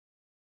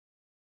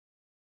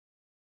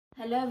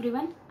Hello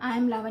everyone, I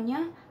am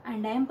Lavanya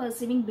and I am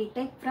pursuing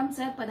BTech from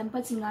Sir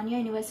Padampat Singhania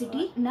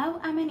University.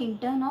 Now I am an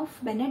intern of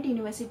Bennett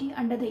University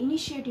under the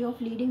initiative of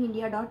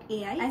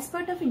Leadingindia.ai. As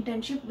part of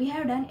internship, we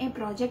have done a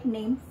project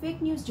named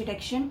Fake News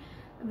Detection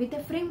with a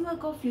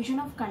framework of fusion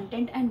of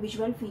content and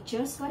visual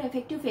features for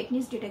effective fake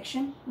news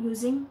detection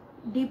using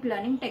deep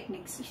learning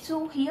techniques.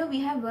 So here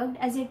we have worked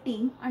as a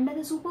team under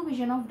the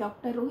supervision of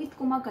Dr. Rohit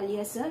Kumar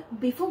Kalia sir.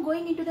 Before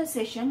going into the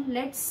session,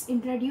 let's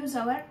introduce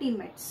our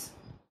teammates.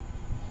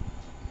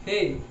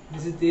 Hey,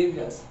 this is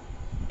Devyas,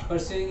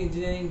 pursuing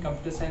engineering in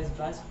computer science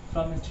branch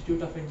from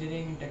Institute of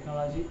Engineering and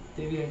Technology,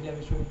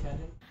 Leadingindia.ai.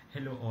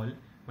 Hello all,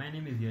 my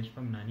name is Yash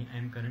Pamnani. I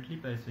am currently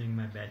pursuing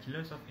my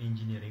Bachelor's of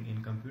Engineering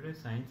in Computer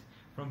Science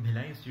from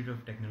Bhilai Institute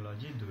of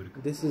Technology,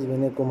 Durg. This is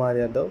Vinay Kumar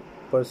Yadav,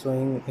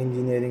 pursuing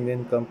engineering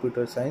in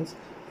computer science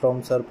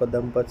from Sir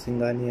Padampat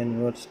Singhania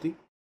University.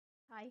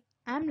 Hi,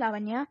 I am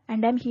Lavanya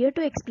and I am here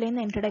to explain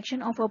the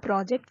introduction of our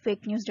project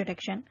Fake News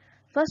Detection.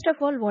 First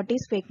of all, what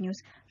is fake news?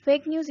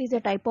 Fake news is a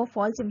type of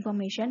false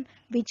information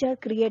which are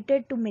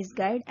created to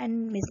misguide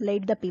and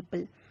mislead the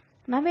people.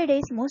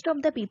 Nowadays, most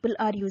of the people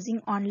are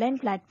using online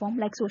platforms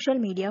like social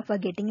media for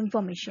getting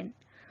information.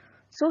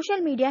 Social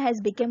media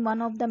has become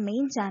one of the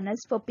main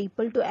channels for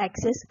people to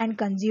access and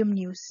consume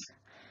news.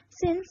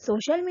 Since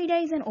social media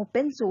is an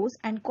open source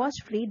and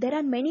cost-free, there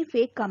are many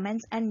fake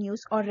comments and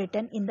news are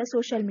written in the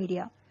social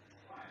media.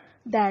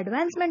 The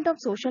advancement of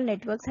social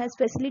networks has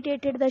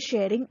facilitated the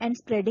sharing and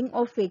spreading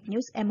of fake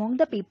news among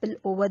the people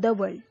over the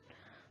world.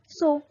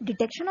 So,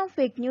 detection of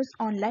fake news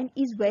online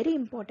is very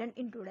important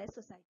in today's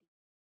society.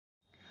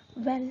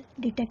 Well,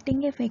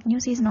 detecting a fake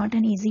news is not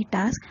an easy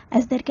task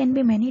as there can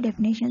be many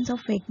definitions of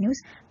fake news,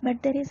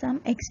 but there is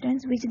some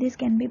extents which this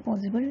can be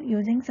possible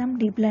using some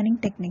deep learning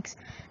techniques.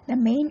 The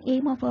main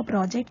aim of our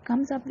project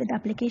comes up with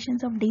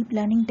applications of deep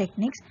learning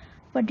techniques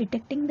for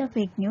detecting the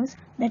fake news,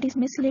 that is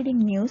misleading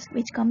news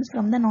which comes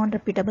from the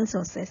non-repeatable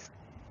sources.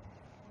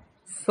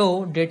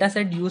 So,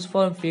 dataset used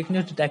for fake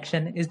news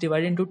detection is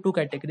divided into two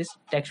categories: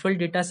 textual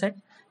dataset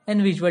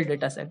and visual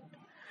dataset.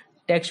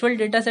 Textual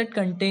dataset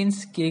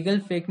contains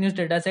Kaggle fake news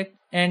dataset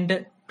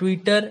and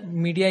Twitter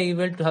Media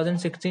Evil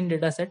 2016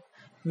 dataset,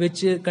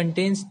 which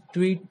contains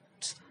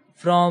tweets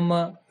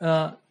from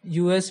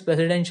US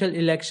presidential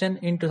election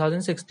in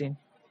 2016.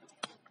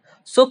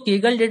 So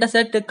Kaggle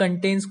dataset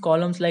contains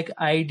columns like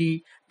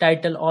ID,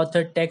 title,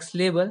 author, text,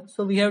 label.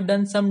 So we have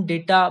done some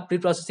data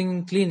pre-processing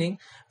and cleaning.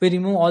 We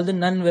remove all the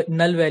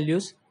null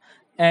values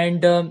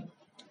and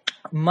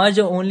merge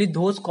only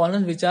those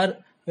columns which are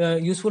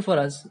useful for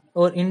us.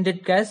 Or in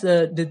that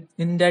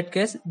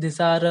case, these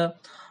are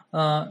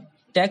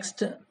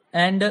text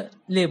and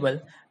label.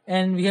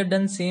 And we have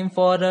done same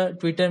for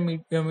Twitter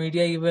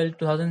Media Evil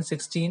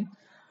 2016.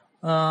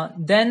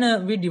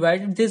 Then we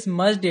divided this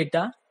merged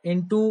data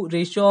into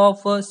ratio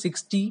of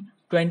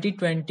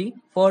 60-20-20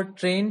 for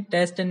train,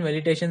 test and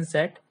validation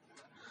set.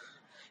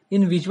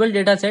 In visual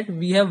dataset,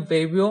 we have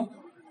Vebio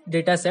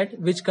dataset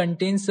which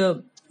contains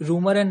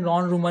rumor and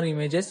non-rumor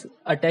images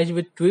attached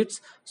with tweets.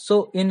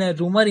 So in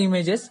rumor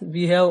images,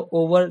 we have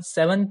over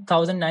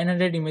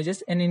 7,900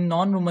 images, and in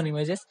non-rumor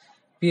images,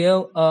 we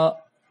have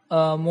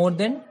more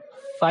than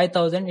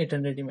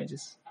 5,800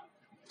 images.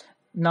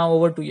 Now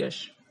over to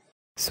Yash.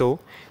 So,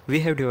 we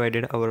have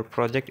divided our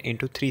project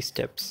into three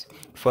steps.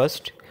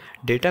 First,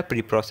 data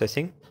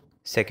pre-processing.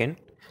 Second,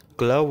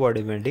 glove word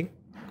embedding.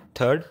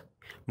 Third,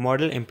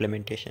 model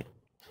implementation.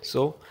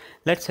 So,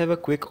 let's have a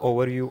quick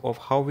overview of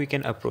how we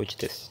can approach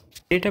this.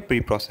 Data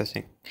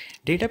pre-processing.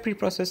 Data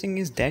pre-processing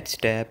is that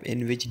step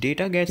in which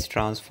data gets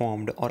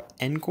transformed or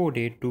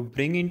encoded to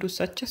bring into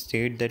such a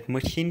state that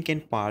machine can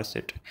parse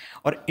it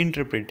or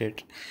interpret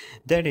it.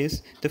 That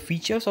is, the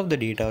features of the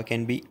data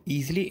can be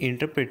easily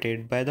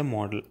interpreted by the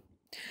model.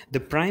 The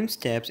prime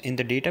steps in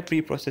the data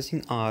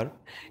pre-processing are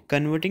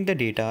converting the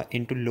data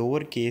into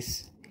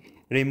lowercase,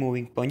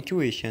 removing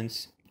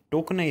punctuations,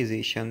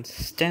 tokenizations,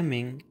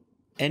 stemming,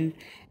 and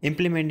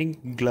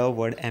implementing glove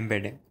word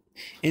embedding.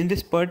 In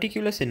this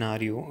particular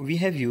scenario, we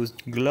have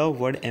used glove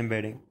word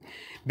embedding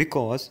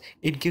because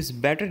it gives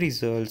better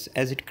results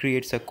as it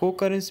creates a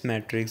co-occurrence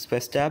matrix by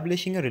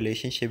establishing a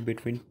relationship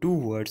between two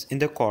words in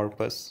the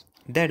corpus.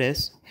 That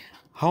is,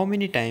 how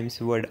many times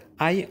word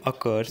I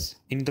occurs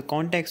in the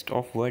context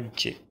of word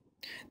J.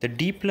 The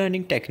deep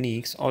learning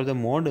techniques or the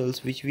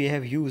models which we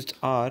have used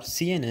are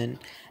CNN,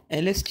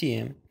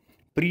 LSTM,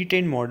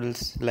 pre-trained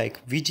models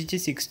like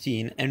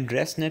VGG16 and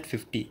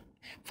ResNet50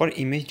 for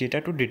image data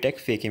to detect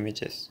fake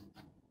images.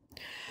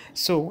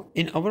 So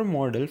in our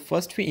model,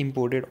 first we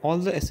imported all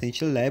the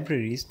essential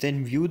libraries,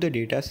 then view the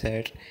data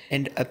set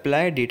and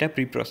apply data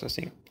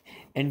pre-processing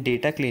and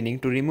data cleaning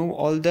to remove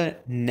all the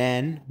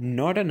nan,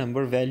 not a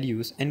number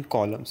values and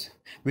columns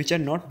which are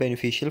not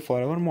beneficial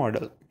for our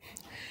model.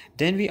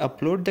 Then we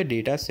upload the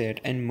data set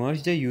and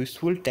merge the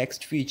useful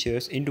text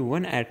features into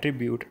one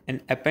attribute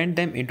and append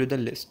them into the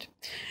list,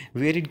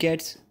 where it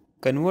gets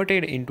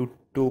converted into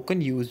token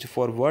used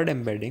for word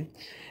embedding.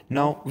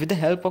 Now with the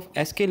help of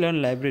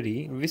sklearn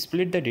library, we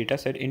split the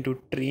dataset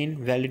into train,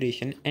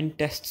 validation and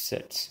test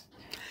sets.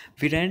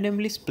 We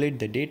randomly split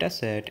the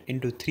dataset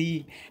into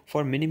three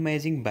for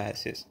minimizing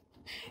biases.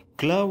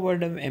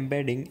 Club-word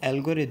embedding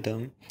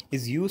algorithm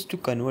is used to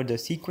convert the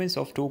sequence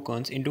of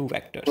tokens into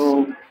vectors.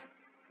 So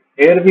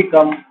here we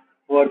come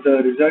for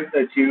the result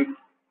achieved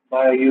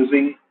by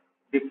using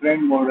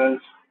different models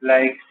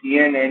like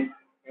CNN,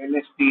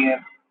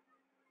 LSTM.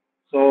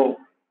 So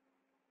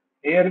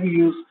here we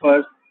use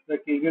first the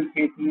Kaggle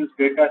fake news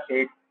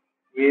dataset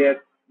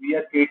where we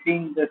are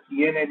getting the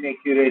CNN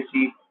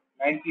accuracy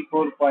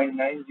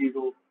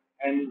 94.90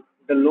 and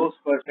the loss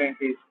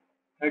percentage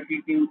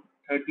 32,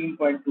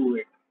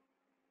 13.28.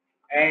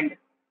 And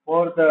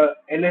for the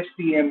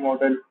LSTM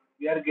model,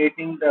 we are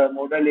getting the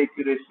model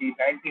accuracy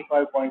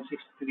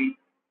 95.63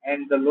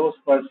 and the loss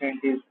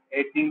percent is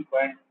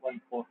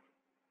 18.14.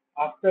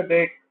 After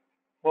that,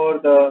 for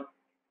the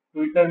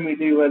Twitter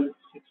medieval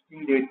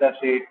 16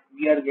 dataset,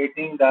 we are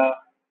getting the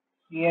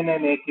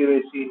CNN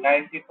accuracy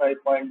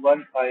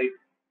 95.15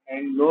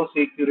 and loss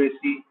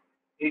accuracy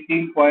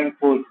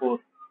 18.44.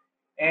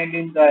 And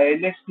in the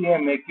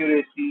LSTM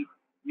accuracy,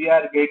 we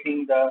are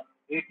getting the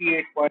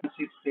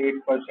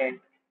 88.68%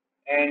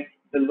 and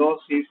the loss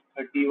is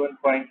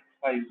 31.50.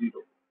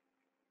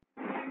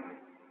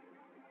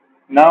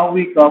 Now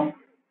we come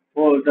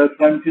for the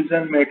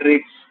confusion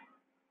matrix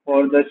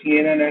for the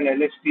CNN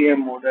and LSTM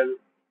model,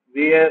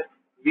 where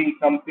we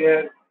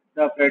compare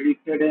the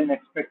predicted and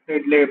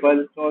expected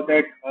label so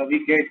that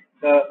we get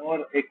the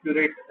more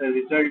accurate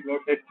result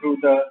noted through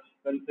the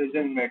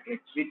confusion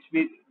matrix,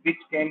 which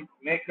can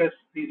make us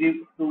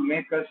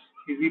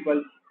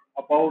feasible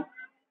about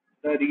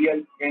the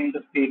real and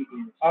the fake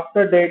news.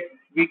 After that,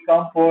 we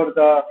come for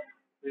the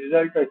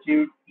result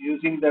achieved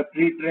using the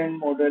pre-trained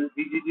model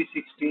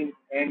VGG16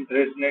 and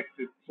ResNet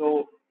 50.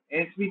 So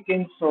as we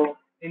can show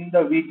in the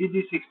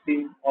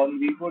VGG16 on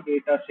Vivo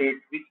dataset,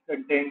 which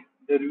contains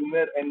the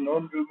rumor and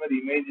non-rumor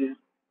images,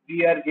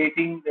 we are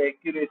getting the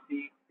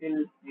accuracy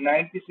till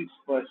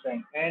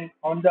 96%. And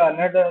on the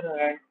another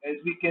hand, as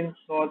we can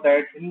show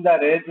that in the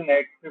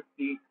ResNet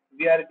 50,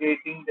 we are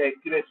getting the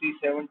accuracy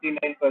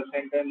 79%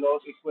 and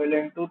loss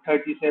equivalent to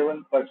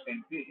 37%.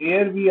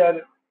 Here we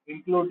are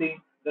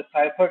including the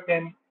cipher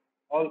 10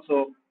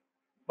 also,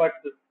 but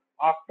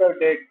after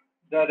that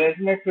the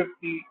ResNet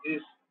 50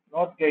 is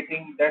not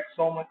getting that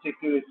so much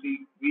accuracy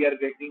we are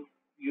getting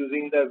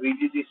using the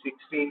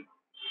VGG16,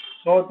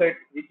 so that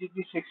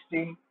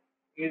VGG16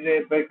 is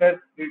a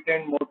better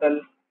written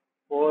model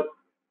for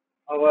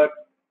our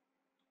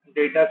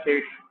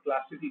dataset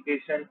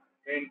classification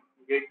and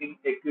getting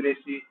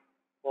accuracy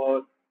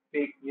for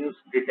fake news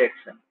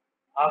detection.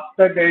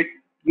 After that,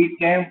 we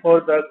came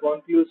for the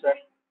conclusion.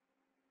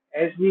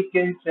 As we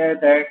can say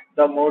that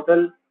the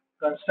model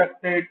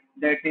constructed,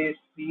 that is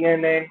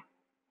CNN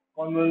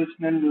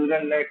convolutional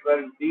neural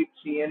network, deep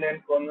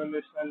CNN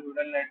convolutional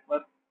neural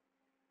network,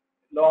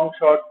 long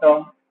short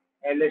term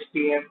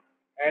LSTM,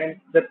 and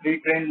the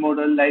pre-trained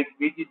model like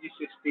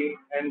VGG16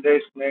 and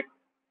ResNet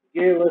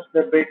gave us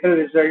the better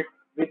result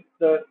with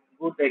the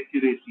good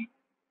accuracy.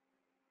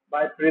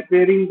 By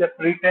preparing the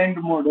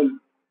pre-trained model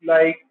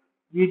like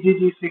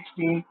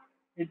VGG16,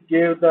 it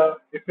gave the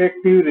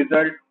effective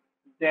result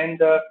than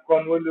the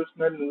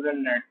convolutional neural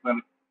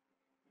network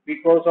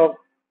because of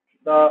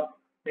the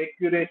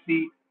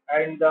accuracy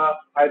and the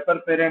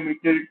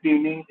hyperparameter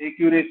tuning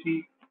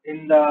accuracy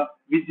in the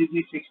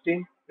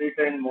VGG16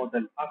 pre-trained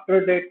model.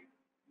 After that,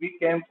 we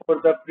came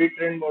for the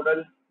pre-trained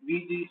model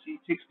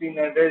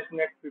VGC16 and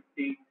ResNet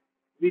 50,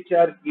 which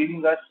are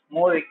giving us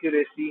more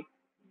accuracy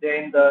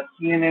than the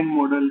CNN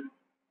model.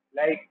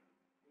 Like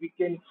we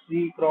can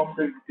see from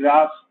the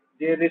graphs,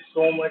 there is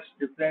so much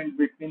difference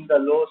between the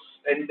loss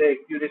and the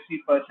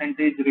accuracy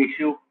percentage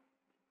ratio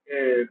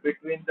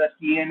between the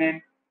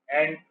CNN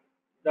and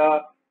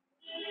the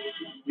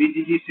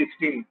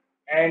VGG16,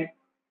 and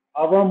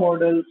our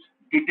models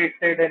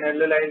detected and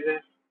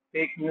analyzes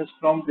fake news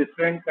from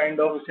different kind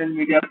of social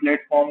media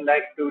platform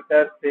like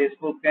Twitter,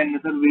 Facebook, and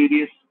other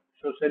various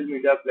social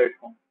media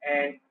platforms.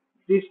 And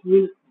this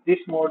will this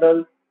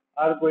model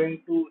are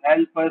going to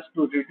help us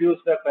to reduce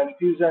the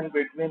confusion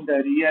between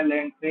the real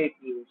and fake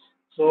news.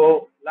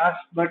 So last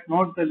but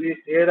not the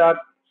least, here are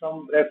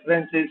some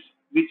references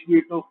which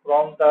we took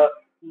from the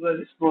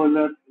Google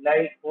Scholar,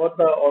 like for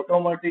the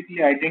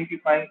automatically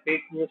identifying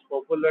fake news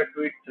popular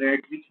tweet thread,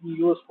 which we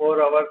use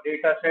for our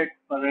dataset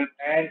correct.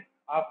 And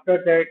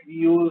after that, we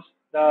use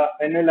the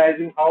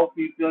analyzing how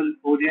people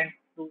orient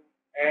to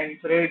and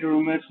spread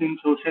rumors in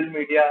social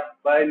media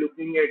by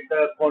looking at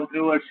the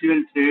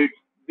controversial threads,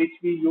 which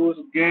we use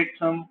get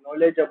some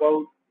knowledge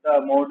about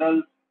the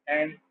models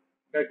and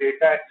the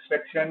data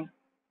extraction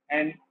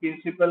and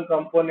principal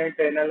component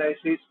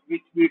analysis,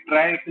 which we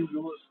try to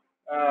use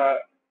uh,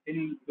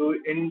 in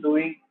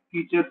doing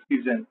feature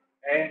fusion,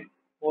 and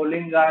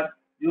polling are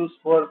used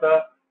for the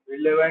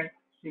relevant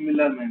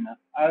similar manner.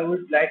 I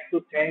would like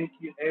to thank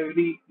you,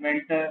 every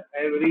mentor,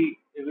 every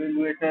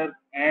evaluator,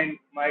 and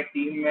my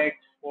teammates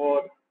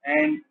for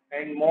and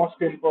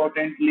most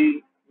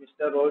importantly,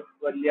 Mr. Roj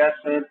Valya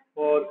sir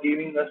for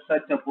giving us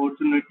such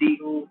opportunity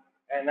to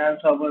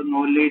enhance our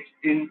knowledge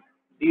in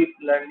deep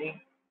learning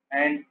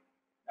and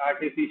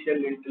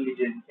artificial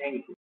intelligence